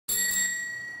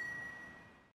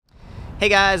Hey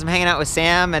guys, I'm hanging out with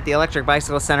Sam at the Electric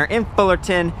Bicycle Center in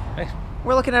Fullerton. Hey.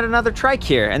 We're looking at another trike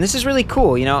here, and this is really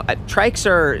cool. You know, trikes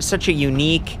are such a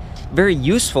unique, very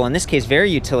useful, in this case, very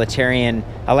utilitarian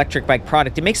electric bike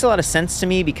product. It makes a lot of sense to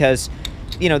me because,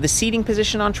 you know, the seating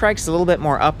position on trikes is a little bit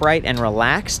more upright and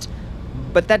relaxed,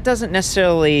 but that doesn't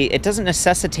necessarily, it doesn't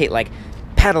necessitate like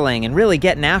pedaling and really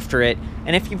getting after it.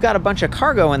 And if you've got a bunch of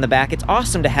cargo in the back, it's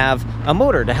awesome to have a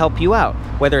motor to help you out,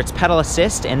 whether it's pedal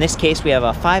assist. In this case, we have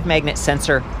a 5-magnet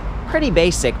sensor, pretty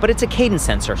basic, but it's a cadence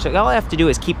sensor. So all I have to do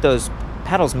is keep those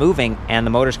pedals moving and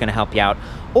the motor's gonna help you out.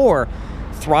 Or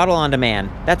throttle on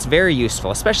demand. That's very useful,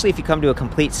 especially if you come to a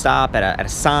complete stop at a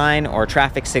sign or a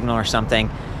traffic signal or something.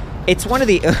 It's one of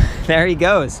the, there he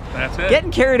goes. That's it.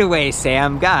 Getting carried away,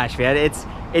 Sam. Gosh, man,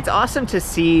 it's awesome to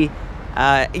see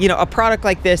you know, a product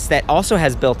like this that also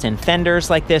has built-in fenders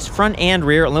like this, front and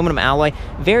rear aluminum alloy,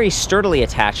 very sturdily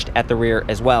attached at the rear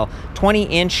as well.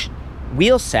 20-inch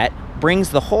wheel set brings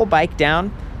the whole bike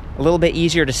down a little bit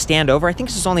easier to stand over. I think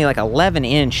this is only like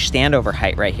 11-inch standover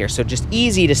height right here, so just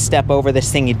easy to step over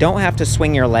this thing. You don't have to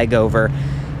swing your leg over.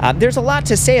 There's a lot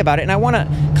to say about it, and I want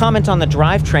to comment on the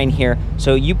drivetrain here.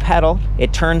 So you pedal,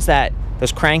 it turns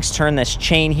those cranks turn this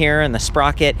chain here and the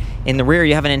sprocket. In the rear,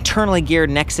 you have an internally geared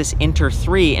Nexus Inter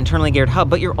 3 internally geared hub,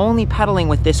 but you're only pedaling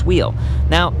with this wheel.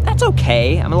 Now, that's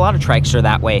okay. I mean, a lot of trikes are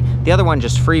that way. The other one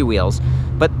just freewheels.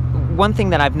 But one thing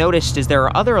that I've noticed is there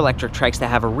are other electric trikes that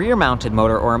have a rear-mounted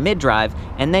motor or a mid-drive,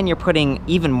 and then you're putting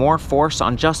even more force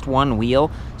on just one wheel.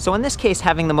 So in this case,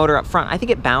 having the motor up front, I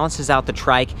think it balances out the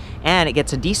trike, and it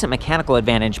gets a decent mechanical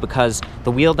advantage because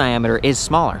the wheel diameter is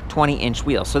smaller, 20-inch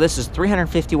wheel. So this is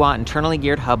 350-watt internally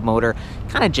geared hub motor,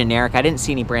 kind of generic. I didn't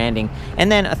see any branding.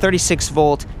 And then a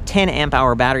 36-volt,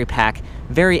 10-amp-hour battery pack,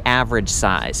 very average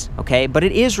size, okay? But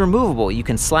it is removable. You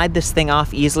can slide this thing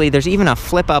off easily. There's even a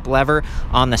flip-up lever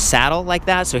on the saddle like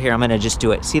that. So here, I'm gonna just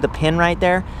do it. See the pin right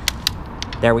there?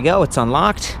 There we go, it's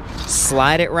unlocked.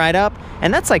 Slide it right up,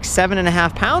 and that's like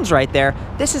 7.5 pounds right there.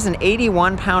 This is an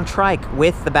 81-pound trike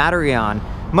with the battery on.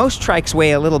 Most trikes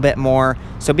weigh a little bit more,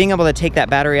 so being able to take that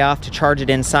battery off to charge it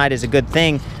inside is a good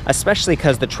thing, especially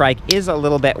because the trike is a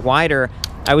little bit wider.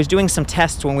 I was doing some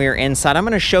tests when we were inside. I'm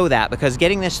gonna show that because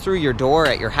getting this through your door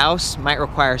at your house might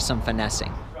require some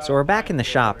finessing. So we're back in the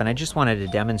shop, and I just wanted to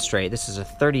demonstrate. This is a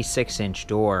 36-inch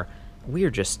door. We're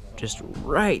just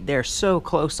right there, so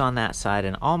close on that side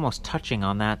and almost touching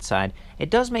on that side.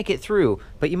 It does make it through,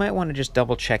 but you might want to just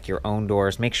double check your own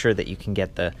doors. Make sure that you can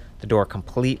get the door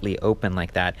completely open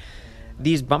like that.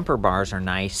 These bumper bars are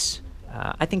nice.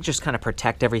 I think just kind of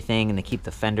protect everything, and they keep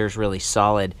the fenders really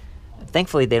solid.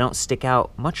 Thankfully, they don't stick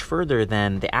out much further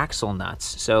than the axle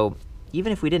nuts. So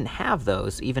even if we didn't have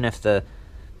those, even if the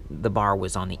bar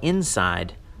was on the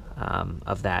inside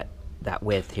of that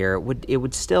width here, it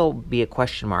would still be a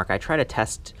question mark. I try to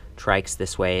test trikes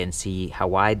this way and see how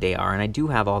wide they are, and I do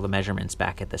have all the measurements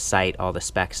back at the site, all the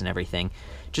specs and everything,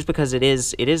 just because it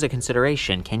is a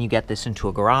consideration. Can you get this into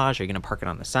a garage? Are you gonna park it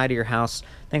on the side of your house?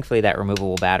 Thankfully, that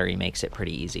removable battery makes it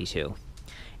pretty easy too.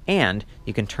 And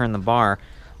you can turn the bar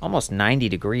almost 90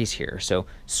 degrees here, so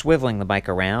swiveling the bike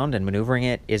around and maneuvering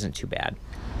it isn't too bad.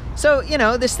 So, you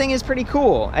know, this thing is pretty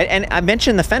cool. And I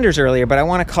mentioned the fenders earlier, but I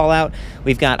want to call out,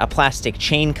 we've got a plastic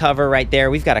chain cover right there.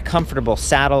 We've got a comfortable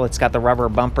saddle. It's got the rubber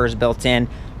bumpers built in,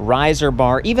 riser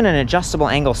bar, even an adjustable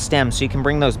angle stem, so you can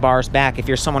bring those bars back if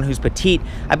you're someone who's petite.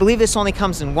 I believe this only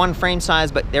comes in one frame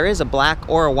size, but there is a black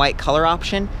or a white color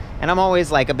option. And I'm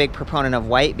always like a big proponent of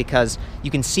white because you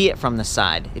can see it from the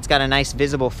side. It's got a nice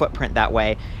visible footprint that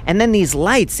way. And then these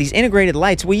lights, these integrated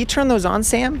lights, will you turn those on,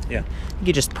 Sam? Yeah.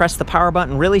 You just press the power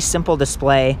button, really simple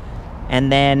display.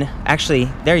 And then, actually,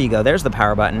 there you go, there's the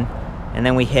power button. And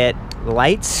then we hit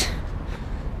lights.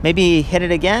 Maybe hit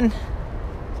it again?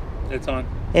 It's on.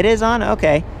 It is on,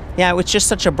 okay. Yeah, it's just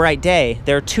such a bright day.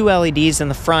 There are 2 LEDs in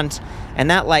the front,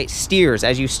 and that light steers.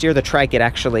 As you steer the trike, it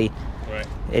actually,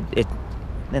 right.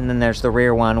 And then there's the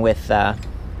rear one with a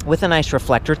nice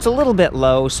reflector. It's a little bit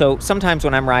low, so sometimes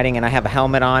when I'm riding and I have a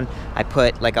helmet on, I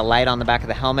put like a light on the back of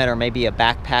the helmet or maybe a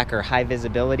backpack or high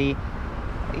visibility.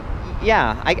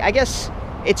 Yeah, I guess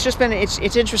it's just been, it's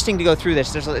interesting to go through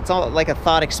this. It's all like a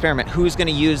thought experiment. Who's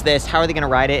gonna use this? How are they gonna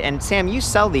ride it? And Sam, you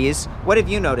sell these. What have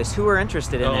you noticed? Who are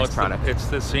interested in this product? It's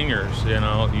the seniors, you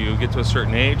know. You get to a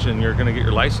certain age and you're gonna get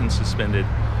your license suspended.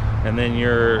 And then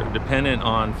you're dependent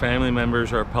on family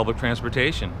members or public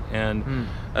transportation. And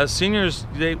as seniors,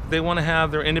 they want to have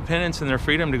their independence and their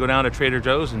freedom to go down to Trader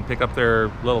Joe's and pick up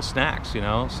their little snacks, you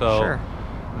know? So sure.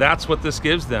 that's what this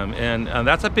gives them. And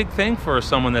that's a big thing for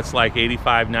someone that's like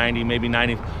 85, 90, maybe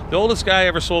 90. The oldest guy I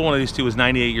ever sold one of these to was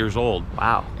 98 years old.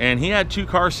 Wow. And he had 2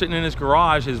 cars sitting in his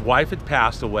garage. His wife had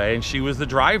passed away, and she was the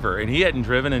driver. And he hadn't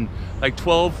driven in like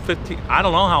 12, 15, I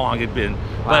don't know how long it'd been.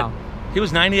 Wow. But he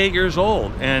was 98 years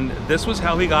old, and this was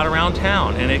how he got around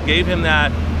town. And it gave him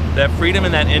that freedom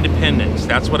and that independence.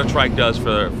 That's what a trike does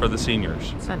for the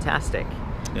seniors. It's fantastic.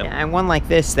 Yep. Yeah, and one like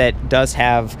this that does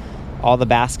have all the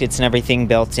baskets and everything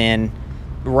built in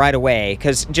right away,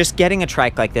 because just getting a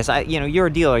trike like this, you're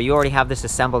a dealer, you already have this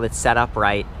assembled, it's set up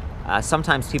right.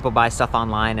 Sometimes people buy stuff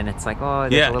online and it's like, oh,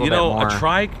 there's a little bit more. A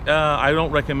trike, I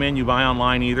don't recommend you buy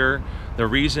online either. The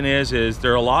reason is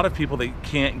there are a lot of people that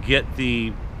can't get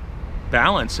the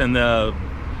balance and the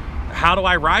how do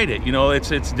I ride it?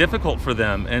 It's difficult for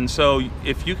them. And so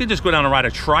if you could just go down and ride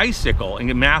a tricycle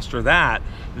and master that,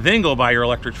 then go buy your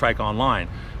electric trike online.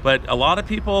 But a lot of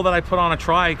people that I put on a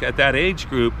trike at that age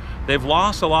group, they've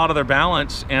lost a lot of their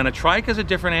balance, and a trike is a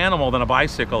different animal than a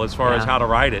bicycle as far as how to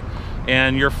ride it.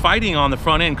 And you're fighting on the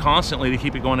front end constantly to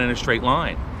keep it going in a straight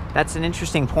line. That's an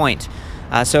interesting point.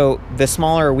 So the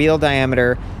smaller wheel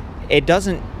diameter, it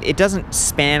doesn't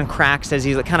span cracks as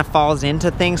easily. It kind of falls into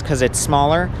things because it's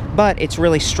smaller, but it's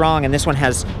really strong, and this one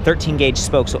has 13 gauge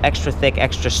spokes, so extra thick,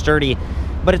 extra sturdy.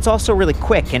 But it's also really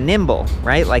quick and nimble,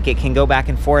 right? Like it can go back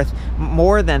and forth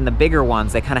more than the bigger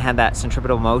ones. They kind of had that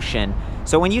centripetal motion.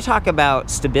 So when you talk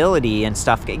about stability and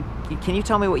stuff, can you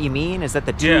tell me what you mean? Is that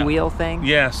the two-wheel thing?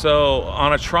 Yeah, so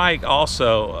on a trike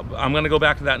also, I'm gonna go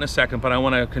back to that in a second, but I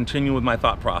wanna continue with my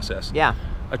thought process. Yeah.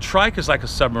 A trike is like a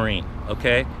submarine,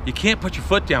 okay? You can't put your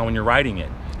foot down when you're riding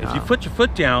it. If you put your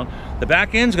foot down, the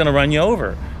back end's gonna run you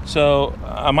over. So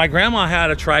my grandma had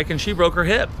a trike and she broke her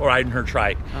hip riding her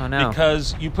trike. Oh, no.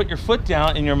 Because you put your foot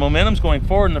down and your momentum's going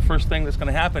forward, and the first thing that's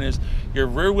gonna happen is your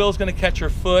rear wheel's gonna catch your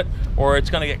foot, or it's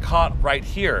gonna get caught right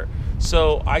here.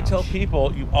 So I tell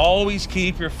people, you always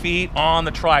keep your feet on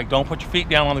the trike. Don't put your feet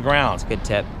down on the ground. That's a good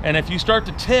tip. And if you start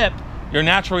to tip, your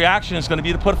natural reaction is gonna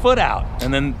be to put a foot out,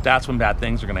 and then that's when bad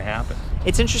things are gonna happen.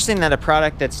 It's interesting that a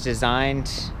product that's designed,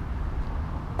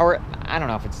 or I don't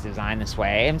know if it's designed this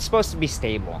way, it's supposed to be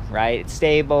stable, right? It's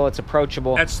stable, it's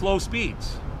approachable. At slow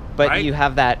speeds. But right? you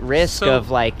have that risk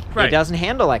of like, it doesn't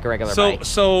handle like a regular bike.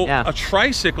 So a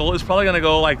tricycle is probably gonna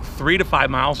go like 3 to 5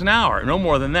 miles an hour, no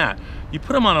more than that. You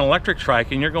put them on an electric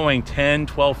trike and you're going 10,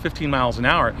 12, 15 miles an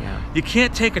hour. Yeah. You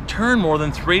can't take a turn more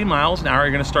than 3 miles an hour.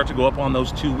 You're gonna start to go up on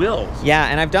those 2 wheels. Yeah,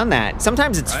 and I've done that.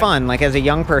 Sometimes it's fun, like as a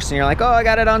young person, you're like, oh, I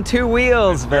got it on 2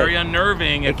 wheels. It's very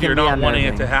unnerving if you're not wanting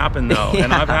it to happen though. Yeah.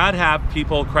 And I've had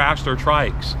people crash their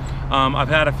trikes. I've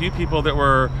had a few people that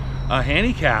were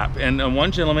handicapped, and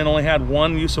one gentleman only had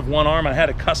one use of one arm. I had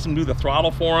to custom do the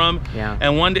throttle for him. Yeah.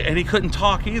 And one day, and he couldn't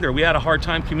talk either. We had a hard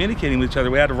time communicating with each other.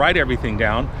 We had to write everything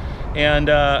down. And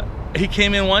he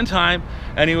came in one time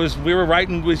and we were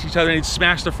writing with each other, and he'd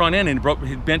smashed the front end and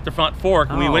he bent the front fork.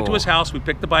 And we went to his house, we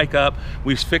picked the bike up,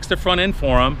 we fixed the front end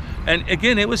for him. And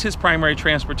again, it was his primary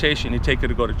transportation. He'd take it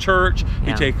to go to church,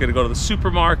 he'd take it to go to the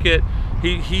supermarket.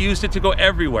 He used it to go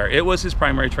everywhere. It was his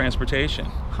primary transportation.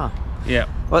 Huh. Yeah.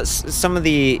 Well, some of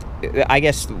the, I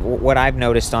guess what I've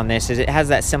noticed on this is it has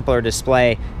that simpler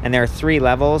display, and there are 3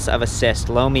 levels of assist: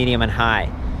 low, medium, and high.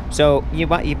 So you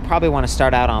probably want to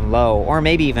start out on low, or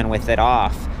maybe even with it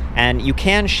off. And you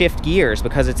can shift gears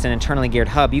because it's an internally geared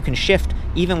hub. You can shift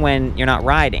even when you're not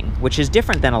riding, which is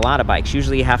different than a lot of bikes.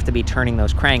 Usually you have to be turning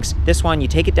those cranks. This one, you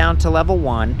take it down to level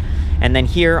 1, and then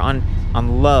here on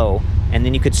low, and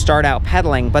then you could start out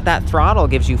pedaling, but that throttle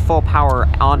gives you full power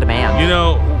on demand. You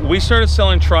know, we started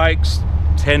selling trikes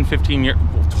 10, 15 years,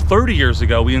 30 years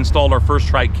ago. We installed our first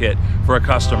trike kit for a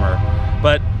customer.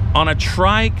 But on a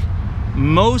trike,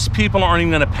 most people aren't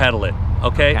even gonna pedal it,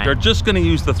 okay? They're just gonna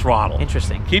use the throttle.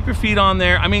 Interesting. Keep your feet on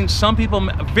there. I mean, some people,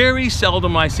 very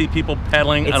seldom I see people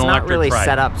pedaling an electric trike. It's not really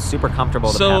set up super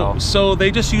comfortable to pedal. So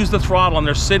they just use the throttle and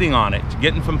they're sitting on it,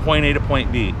 getting from point A to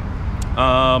point B.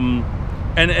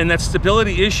 And that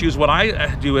stability issues, what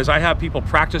I do is I have people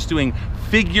practice doing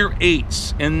figure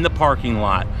 8s in the parking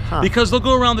lot. Because they'll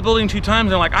go around the building 2 times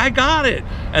and they're like, I got it.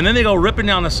 And then they go ripping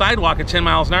down the sidewalk at 10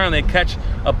 miles an hour and they catch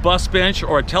a bus bench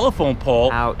or a telephone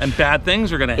pole. Ouch. And bad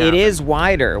things are gonna happen. It is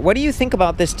wider. What do you think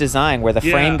about this design where the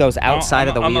frame goes outside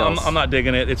of the wheels? I'm not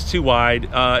digging it. It's too wide.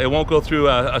 It won't go through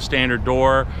a standard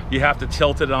door. You have to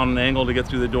tilt it on an angle to get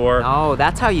through the door. Oh,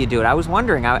 that's how you do it. I was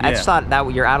wondering. I just thought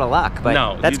that you're out of luck. But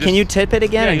no, can you tip it it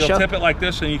again? Yeah, and you'll tip it like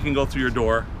this, and you can go through your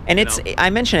door. And I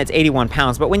mentioned it's 81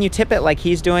 pounds, but when you tip it like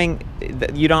he's doing,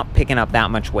 you're not picking up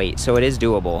that much weight, so it is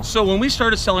doable. So when we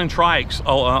started selling trikes,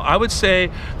 I would say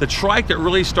the trike that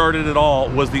really started it all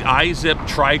was the iZip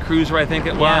Tri-Cruiser, I think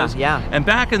it was. Yeah. And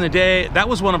back in the day, that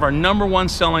was one of our #1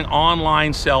 selling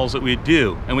online sales that we'd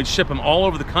do, and we'd ship them all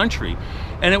over the country.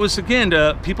 And it was, again,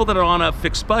 to people that are on a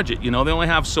fixed budget. You know, they only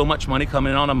have so much money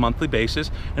coming in on a monthly basis.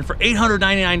 And for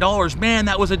 $899, man,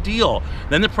 that was a deal.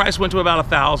 Then the price went to about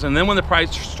 $1,000. And then when the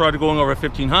price started going over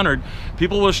 $1,500,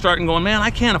 people were starting going, man, I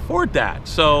can't afford that.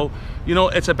 So, you know,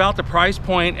 it's about the price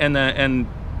point and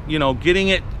you know, getting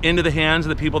it into the hands of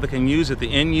the people that can use it,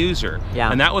 the end user.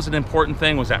 Yeah. And that was an important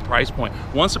thing, was that price point.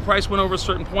 Once the price went over a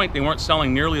certain point, they weren't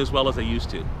selling nearly as well as they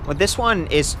used to. Well, this one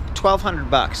is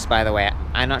 $1,200, by the way.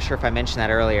 I'm not sure if I mentioned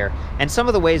that earlier. And some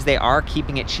of the ways they are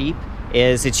keeping it cheap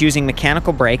is it's using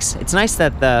mechanical brakes. It's nice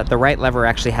that the right lever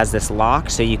actually has this lock,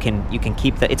 so you can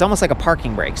keep it's almost like a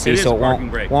parking brake, so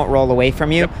it won't roll away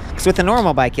from you. Because with a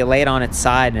normal bike, you lay it on its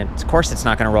side, and of course it's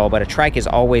not going to roll, but a trike is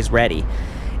always ready.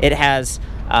 It has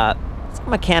a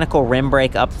mechanical rim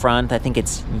brake up front. I think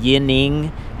it's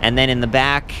Yining, and then in the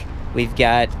back we've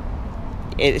got,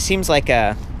 it seems like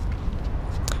a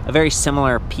very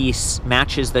similar piece,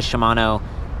 matches the Shimano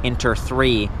Inter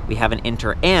 3. We have an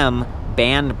Inter M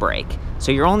band brake,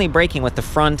 so you're only braking with the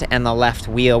front and the left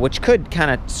wheel, which could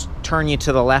kind of turn you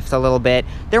to the left a little bit.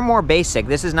 They're more basic.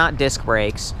 This is not disc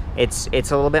brakes. It's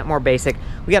a little bit more basic.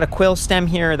 We got a quill stem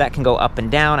here that can go up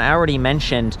and down. I already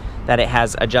mentioned that it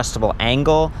has adjustable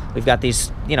angle. We've got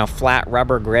these, you know, flat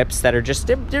rubber grips that are just,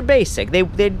 they're basic.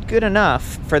 They're good enough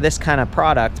for this kind of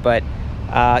product, but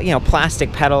you know,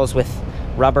 plastic pedals with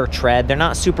rubber tread. They're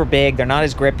not super big, they're not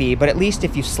as grippy, but at least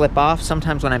if you slip off,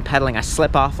 sometimes when I'm pedaling, I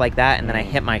slip off like that and then I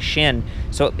hit my shin.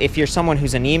 So if you're someone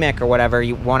who's anemic or whatever,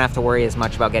 you won't have to worry as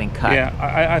much about getting cut. Yeah,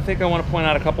 I think I want to point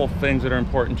out a couple of things that are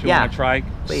important too on a trike.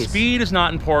 Please. Speed is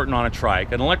not important on a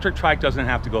trike. An electric trike doesn't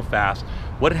have to go fast.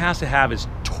 What it has to have is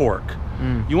torque.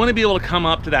 You want to be able to come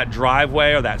up to that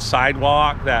driveway or that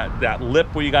sidewalk, that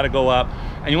lip where you got to go up,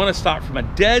 and you want to stop from a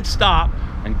dead stop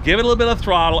and give it a little bit of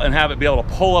throttle and have it be able to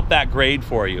pull up that grade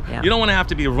for you. Yeah. You don't want to have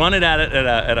to be running at it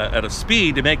at a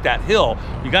speed to make that hill.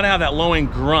 You got to have that lowing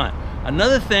grunt.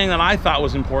 Another thing that I thought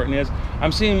was important is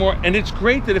I'm seeing more, and it's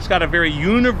great that it's got a very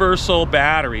universal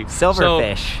battery.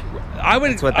 Silverfish.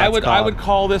 So I would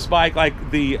call this bike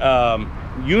like the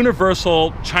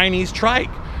universal Chinese trike.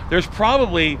 There's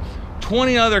probably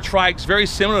 20 other trikes very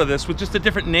similar to this with just a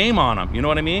different name on them. You know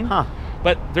what I mean? Huh.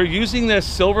 But they're using this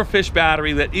Silverfish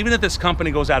battery that even if this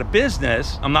company goes out of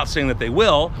business, I'm not saying that they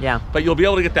will, but you'll be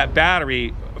able to get that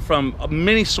battery from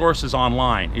many sources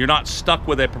online. You're not stuck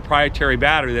with a proprietary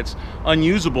battery that's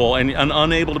unusable and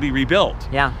unable to be rebuilt.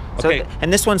 Yeah. Okay. So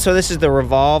and this one, so this is the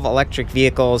Revolve electric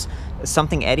vehicles.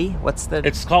 Something Eddie? What's the?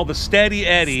 It's called the Steady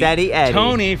Eddie. Steady Eddie.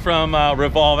 Tony from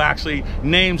Revolve actually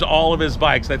names all of his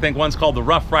bikes. I think one's called the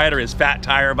Rough Rider, his fat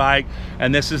tire bike,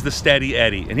 and this is the Steady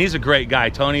Eddie. And he's a great guy.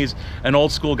 Tony's an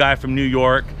old school guy from New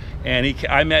York, and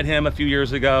I met him a few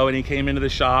years ago, and he came into the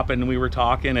shop, and we were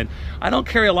talking. And I don't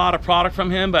carry a lot of product from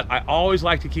him, but I always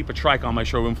like to keep a trike on my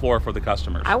showroom floor for the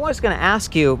customers. I was going to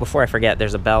ask you, before I forget,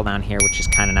 there's a bell down here, which is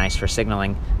kind of nice for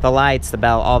signaling. The lights, the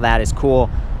bell, all that is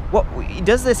cool. What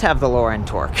does this have the lower end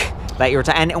torque that you were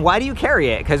talking? And why do you carry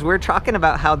it? Because we're talking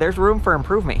about how there's room for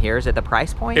improvement here. Is it the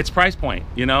price point? It's price point,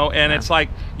 you know, and it's like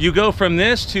you go from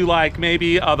this to like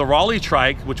maybe the Raleigh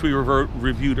trike, which we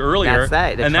reviewed earlier.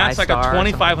 That's and that's like a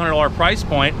 $2,500 price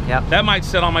point. Yep. That might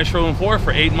sit on my showroom floor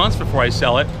for 8 months before I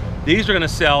sell it. These are going to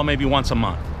sell maybe once a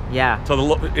month. Yeah.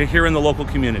 So here in the local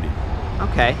community.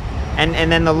 Okay. And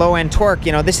then the low end torque,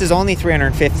 you know, this is only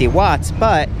 350 watts,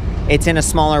 but it's in a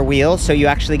smaller wheel, so you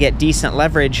actually get decent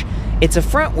leverage. It's a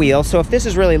front wheel, so if this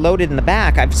is really loaded in the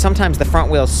back, sometimes the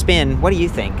front wheels spin. What do you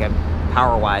think,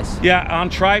 power-wise? Yeah, on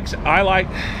trikes, I like,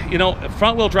 you know,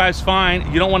 front wheel drive's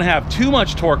fine. You don't want to have too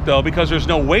much torque, though, because there's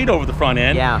no weight over the front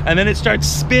end. Yeah. And then it starts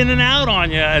spinning out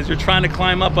on you as you're trying to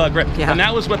climb up a grade. Yeah. And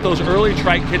that was what those early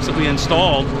trike kits that we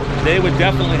installed, they would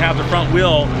definitely have the front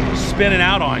wheel spinning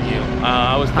out on you.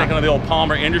 I was thinking of the old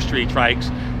Palmer Industry trikes.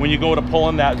 When you go to pull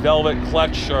in that velvet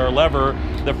clutch or lever,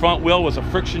 the front wheel was a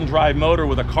friction drive motor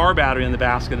with a car battery in the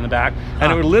basket in the back,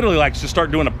 and it would literally like just start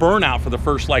doing a burnout for the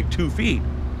first like 2 feet.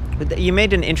 But you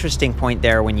made an interesting point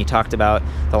there when you talked about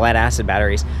the lead acid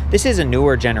batteries. This is a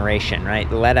newer generation, right?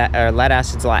 The lead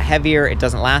acid's a lot heavier. It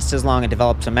doesn't last as long. It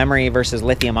develops a memory versus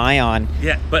lithium-ion.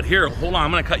 Yeah, but here, hold on. I'm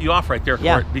going to cut you off right there,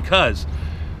 Court, because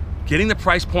getting the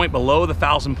price point below the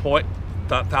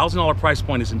 $1,000 price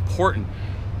point is important.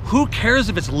 Who cares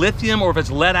if it's lithium or if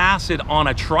it's lead acid on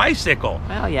a tricycle?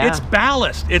 Well, yeah. It's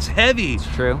ballast, it's heavy.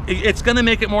 It's true. It's gonna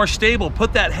make it more stable.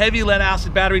 Put that heavy lead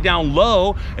acid battery down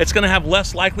low, it's gonna have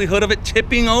less likelihood of it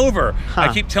tipping over.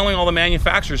 I keep telling all the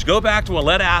manufacturers, go back to a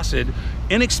lead acid,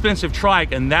 inexpensive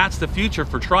trike, and that's the future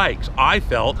for trikes, I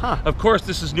felt. Of course,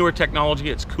 this is newer technology,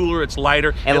 it's cooler, it's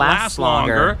lighter, it lasts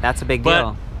longer. That's a big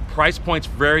deal. Price point's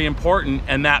very important,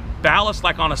 and that ballast,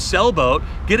 like on a sailboat,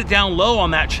 get it down low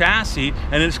on that chassis,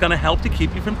 and it's going to help to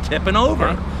keep you from tipping over.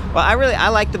 Okay. Well, I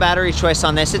like the battery choice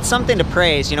on this. It's something to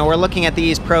praise. You know, we're looking at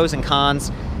these pros and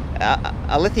cons.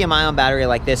 A lithium-ion battery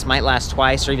like this might last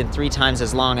twice or even 3 times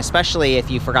as long, especially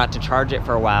if you forgot to charge it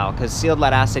for a while, because sealed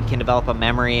lead acid can develop a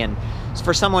memory, and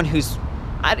for someone who's,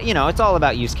 you know, it's all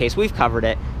about use case. We've covered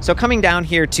it. So coming down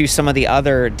here to some of the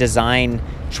other design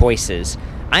choices,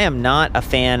 I am not a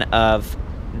fan of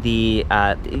the,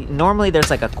 normally there's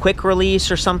like a quick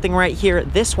release or something right here.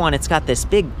 This one, it's got this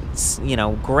big, you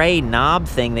know, gray knob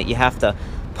thing that you have to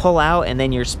pull out, and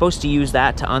then you're supposed to use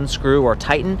that to unscrew or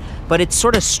tighten, but it's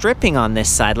sort of stripping on this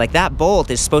side. Like that bolt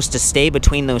is supposed to stay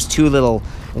between those 2 little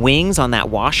wings on that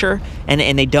washer, and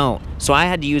they don't. So I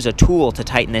had to use a tool to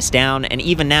tighten this down, and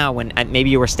even now when maybe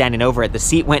you were standing over it, the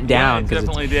seat went down. Yeah, it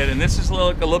definitely did, and this is a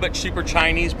little bit cheaper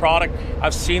Chinese product.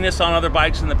 I've seen this on other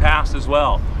bikes in the past as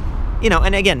well. You know,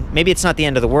 and again, maybe it's not the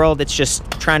end of the world. It's just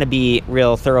trying to be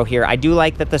real thorough here. I do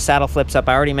like that the saddle flips up.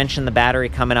 I already mentioned the battery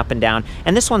coming up and down.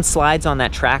 And this one slides on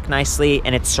that track nicely,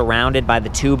 and it's surrounded by the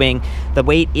tubing. The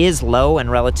weight is low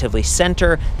and relatively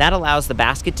center. That allows the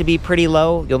basket to be pretty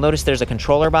low. You'll notice there's a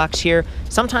controller box here.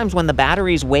 Sometimes when the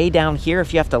battery's way down here,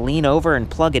 if you have to lean over and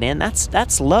plug it in,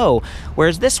 that's low.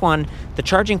 Whereas this one, the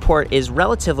charging port is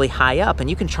relatively high up, and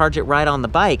you can charge it right on the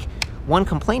bike. One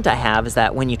complaint I have is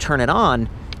that when you turn it on,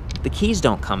 the keys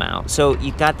don't come out. So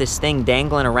you've got this thing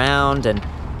dangling around, and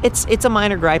it's a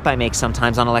minor gripe I make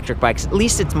sometimes on electric bikes. At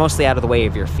least it's mostly out of the way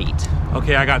of your feet.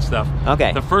 Okay, I got stuff.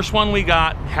 Okay. The first one we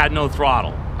got had no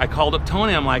throttle. I called up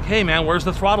Tony, I'm like, hey man, where's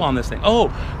the throttle on this thing? Oh,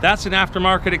 that's an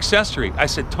aftermarket accessory. I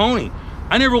said, Tony,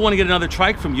 I never want to get another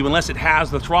trike from you unless it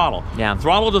has the throttle. Yeah.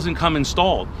 Throttle doesn't come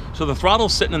installed. So the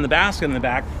throttle's sitting in the basket in the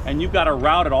back, and you've got to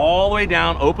route it all the way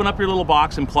down, open up your little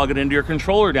box, and plug it into your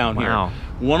controller down here.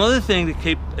 One other thing to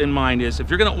keep in mind is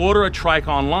if you're going to order a trike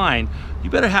online,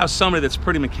 you better have somebody that's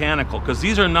pretty mechanical, because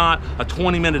these are not a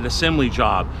 20-minute assembly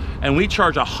job. And we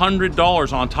charge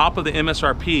 $100 on top of the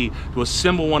MSRP to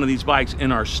assemble one of these bikes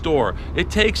in our store.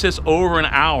 It takes us over an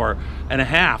hour and a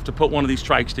half to put one of these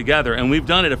trikes together, and we've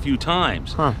done it a few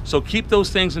times. So keep those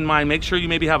things in mind. Make sure you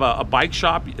maybe have a bike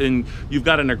shop and you've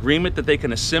got an agreement that they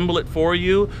can assemble it for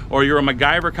you, or you're a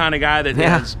MacGyver kind of guy that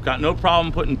has got no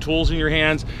problem putting tools in your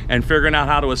hands and figuring out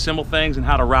how to assemble things and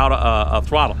how to route a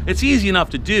throttle. It's easy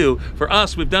enough to do. For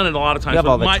us, we've done it a lot of times,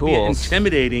 but it might be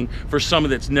intimidating for someone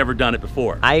that's never done it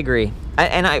before. I agree.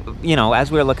 And you know, as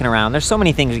we were looking around, there's so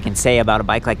many things we can say about a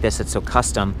bike like this that's so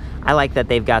custom. I like that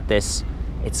they've got this,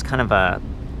 it's kind of a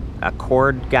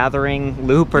cord gathering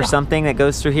loop or something that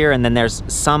goes through here, and then there's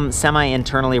some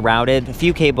semi-internally routed. A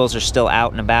few cables are still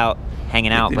out and about,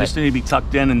 hanging out. They just need to be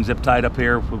tucked in and zip tied up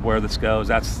here with where this goes.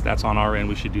 That's on our end.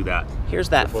 We should do that. Here's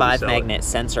that 5-magnet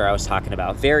sensor I was talking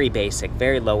about. Very basic,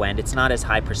 very low end. It's not as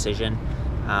high precision.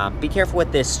 Be careful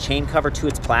with this chain cover too.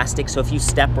 It's plastic, so if you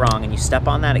step wrong and you step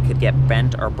on that, it could get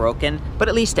bent or broken, but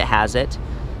at least it has it.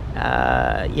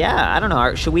 Yeah, I don't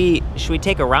know. Should we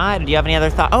take a ride? Do you have any other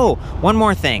thought? Oh, one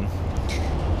more thing.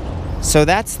 So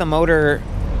that's the motor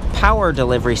power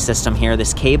delivery system here,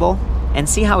 this cable. And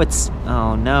see how it's,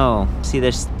 oh no, see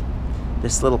this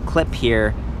little clip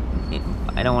here.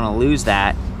 I don't want to lose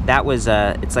that. That was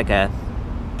it's like a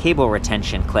cable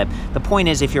retention clip. The point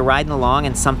is, if you're riding along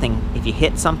and if you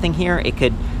hit something here, it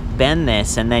could bend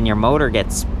this, and then your motor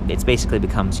basically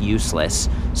becomes useless.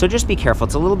 So just be careful.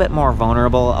 It's a little bit more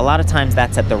vulnerable. A lot of times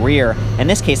that's at the rear. In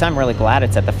this case, I'm really glad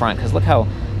it's at the front, because look how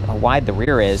wide the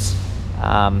rear is.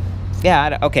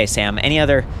 Yeah, okay, Sam, any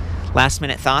other last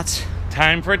minute thoughts?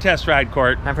 Time for a test ride,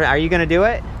 Court. Are you gonna do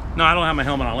it? No, I don't have my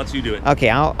helmet on. Let's you do it. Okay,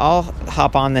 I'll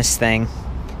hop on this thing.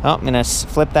 Oh, I'm gonna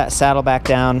flip that saddle back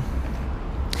down.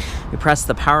 We press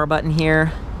the power button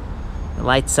here. It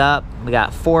lights up. We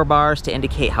got 4 bars to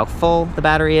indicate how full the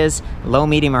battery is, low,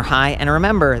 medium, or high. And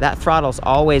remember, that throttle's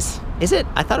always, is it?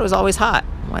 I thought it was always hot.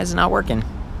 Why is it not working?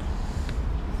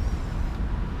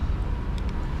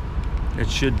 It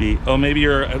should be. Oh, maybe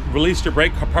you're released your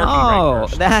parking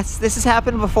brake first. This has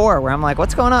happened before where I'm like,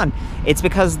 what's going on? It's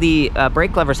because the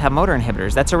brake levers have motor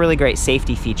inhibitors. That's a really great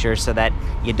safety feature so that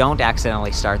you don't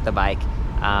accidentally start the bike.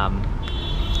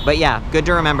 But yeah, good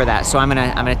to remember that. So I'm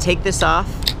gonna take this off,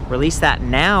 release that.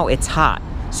 Now it's hot.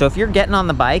 So if you're getting on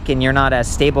the bike and you're not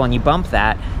as stable and you bump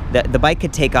that, the bike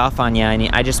could take off on you,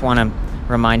 and I just want to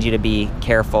remind you to be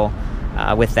careful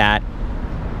with that.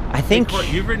 I think... Hey, Court,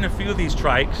 you've ridden a few of these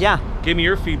trikes. Yeah. Give me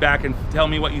your feedback and tell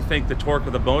me what you think the torque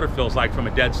of the motor feels like from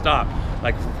a dead stop.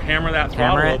 Like, hammer that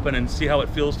throttle open and see how it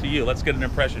feels to you. Let's get an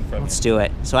impression from you. Let's do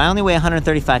it. So I only weigh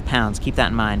 135 pounds. Keep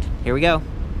that in mind. Here we go.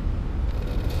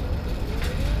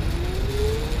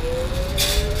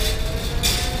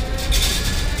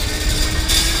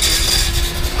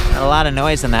 A lot of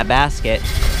noise in that basket.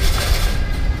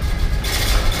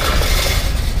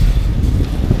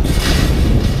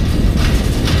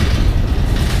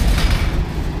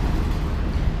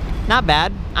 Not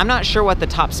bad. I'm not sure what the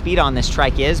top speed on this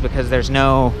trike is because there's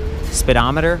no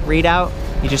speedometer readout.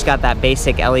 You just got that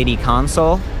basic LED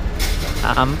console.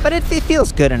 But it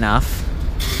feels good enough.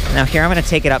 Now here, I'm gonna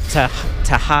take it up to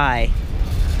high.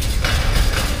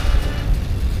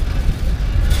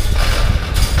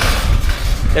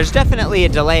 There's definitely a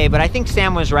delay, but I think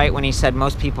Sam was right when he said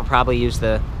most people probably use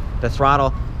the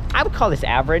throttle. I would call this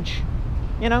average.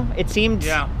 You know, it seemed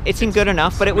good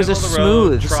enough, but it was a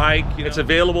smooth trike. It's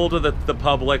available to the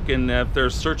public, and if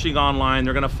they're searching online,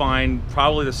 they're going to find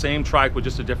probably the same trike with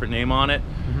just a different name on it.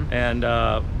 And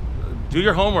do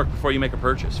your homework before you make a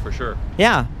purchase, for sure.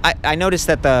 Yeah, I noticed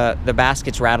that the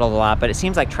baskets rattled a lot, but it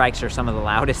seems like trikes are some of the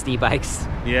loudest e-bikes.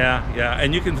 Yeah,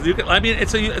 and you can. I mean,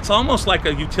 it's almost like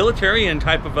a utilitarian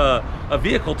type of a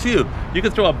vehicle too. You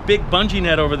can throw a big bungee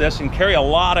net over this and carry a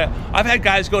lot of. I've had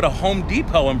guys go to Home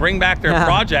Depot and bring back their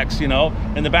projects, you know,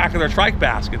 in the back of their trike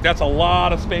basket. That's a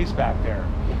lot of space back there.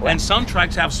 And some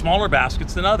trikes have smaller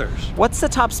baskets than others. What's the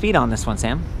top speed on this one,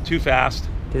 Sam? Too fast.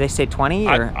 Do they say 20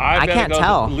 or I can't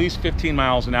tell? At least 15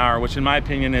 miles an hour, which in my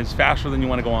opinion is faster than you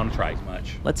want to go on a trike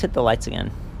much. Let's hit the lights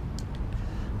again.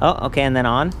 Oh, okay, and then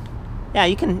on. Yeah,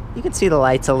 you can see the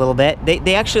lights a little bit.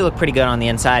 They actually look pretty good on the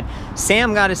inside.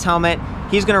 Sam got his helmet.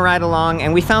 He's gonna ride along,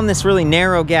 and we found this really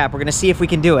narrow gap. We're gonna see if we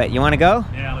can do it. You wanna go?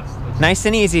 Yeah, let's nice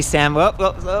and easy, Sam.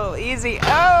 Whoa, easy.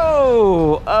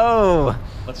 Oh.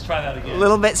 Let's try that again. A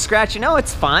little bit scratchy. No,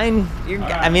 it's fine.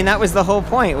 I mean, that was the whole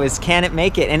point, was can it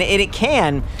make it? And it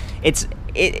can. It's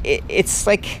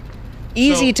like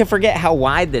easy to forget how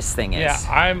wide this thing is.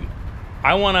 Yeah,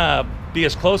 I want to be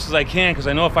as close as I can because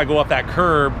I know if I go up that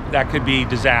curb, that could be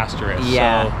disastrous.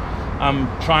 Yeah. So I'm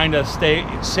trying to stay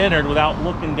centered without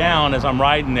looking down as I'm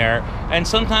riding there. And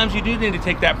sometimes you do need to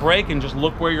take that break and just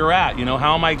look where you're at. You know,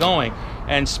 how am I going?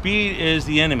 And speed is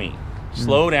the enemy.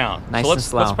 Slow down. Nice so and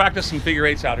slow. Let's practice some figure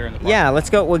eights out here in the park. Yeah, let's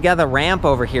go. We'll get the ramp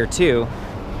over here too.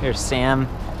 Here's Sam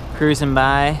cruising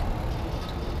by.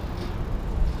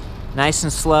 Nice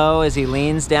and slow as he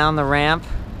leans down the ramp.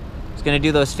 He's gonna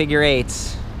do those figure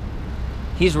eights.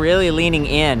 He's really leaning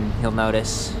in, you'll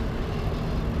notice.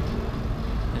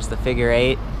 There's the figure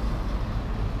eight.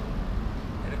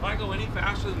 And if I go any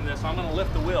faster than this, I'm gonna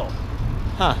lift the wheel.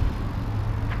 Huh.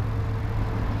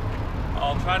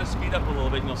 I'll try to speed up a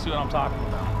little bit and you'll see what I'm talking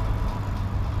about.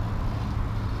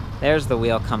 There's the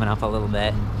wheel coming up a little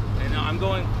bit. And I'm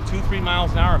going 2-3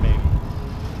 miles an hour maybe.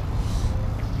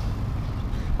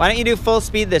 Why don't you do full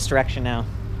speed this direction now?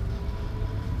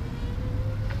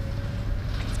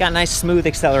 It's got nice smooth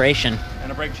acceleration.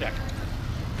 And a brake check.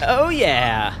 Oh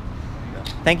yeah.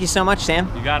 Thank you so much,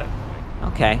 Sam. You got it.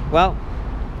 Okay, well,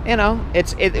 you know,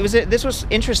 this was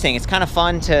interesting. It's kind of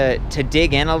fun to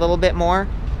dig in a little bit more.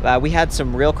 We had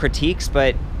some real critiques,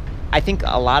 but I think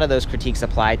a lot of those critiques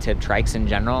apply to trikes in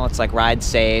general. It's like ride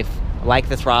safe, like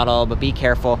the throttle, but be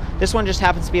careful. This one just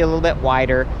happens to be a little bit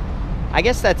wider. I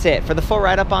guess that's it. For the full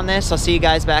write-up on this, I'll see you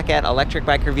guys back at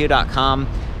ElectricBikeReview.com.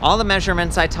 All the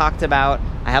measurements I talked about,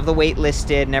 I have the weight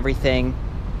listed and everything.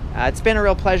 It's been a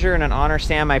real pleasure and an honor,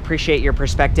 Sam. I appreciate your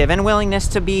perspective and willingness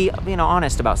to be, you know,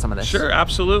 honest about some of this. Sure,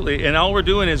 absolutely. And all we're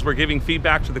doing is we're giving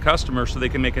feedback to the customer so they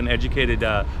can make an educated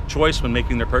choice when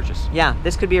making their purchase. Yeah,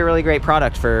 this could be a really great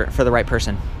product for the right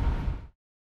person.